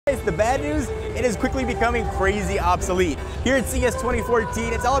The bad news, it is quickly becoming crazy obsolete. Here at CES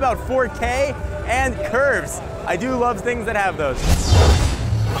 2014, it's all about 4K and curves. I do love things that have those.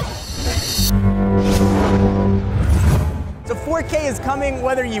 So 4K is coming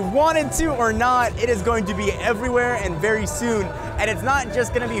whether you wanted to or not. It is going to be everywhere and very soon. And it's not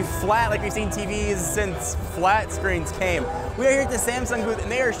just going to be flat like we've seen TVs since flat screens came. We are here at the Samsung booth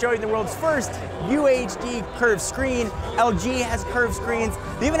and they are showing the world's first UHD curved screen. LG has curved screens.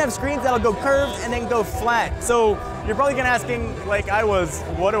 They even have screens that'll go curved and then go flat. So you're probably gonna asking, like I was,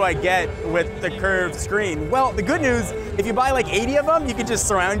 what do I get with the curved screen? Well, the good news, if you buy like 80 of them, you can just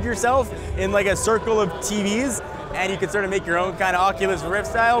surround yourself in like a circle of TVs and you can sort of make your own kind of Oculus Rift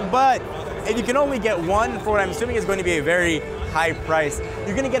style. But if you can only get one, for what I'm assuming is going to be a very high price,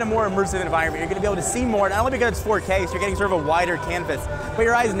 you're going to get a more immersive environment. You're going to be able to see more, not only because it's 4K, so you're getting sort of a wider canvas, but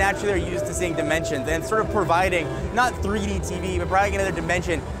your eyes naturally are used to seeing dimensions and sort of providing not 3D TV, but providing another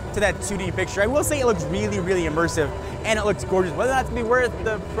dimension to that 2D picture. I will say it looks really, really immersive and it looks gorgeous. Whether that's going to be worth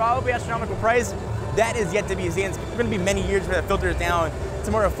the probably astronomical price, that is yet to be seen. It's going to be many years before that filters down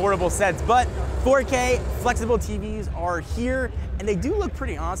to more affordable sets, but 4K flexible TVs are here and they do look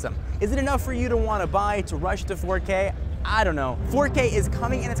pretty awesome. Is it enough for you to want to buy, to rush to 4K? I don't know. 4K is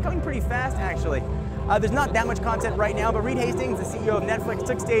coming and it's coming pretty fast actually. There's not that much content right now, but Reed Hastings, the CEO of Netflix,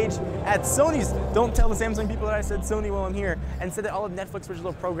 took stage at Sony's Don't Tell the Samsung people that I said Sony while I'm here, and said that all of Netflix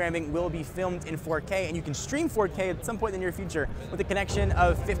original programming will be filmed in 4K, and you can stream 4K at some point in the near future with a connection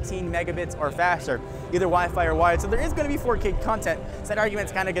of 15 megabits or faster, either Wi-Fi or wired. So there is going to be 4K content, so that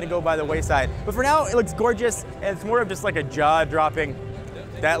argument's kind of going to go by the wayside. But for now, it looks gorgeous, and it's more of just like a jaw-dropping,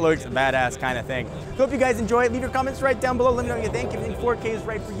 that looks badass kind of thing. So hope you guys enjoy it. Leave your comments right down below. Let me know what you think. If you think 4K is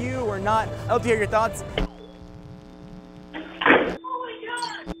right for you or not. I'd love to hear your thoughts.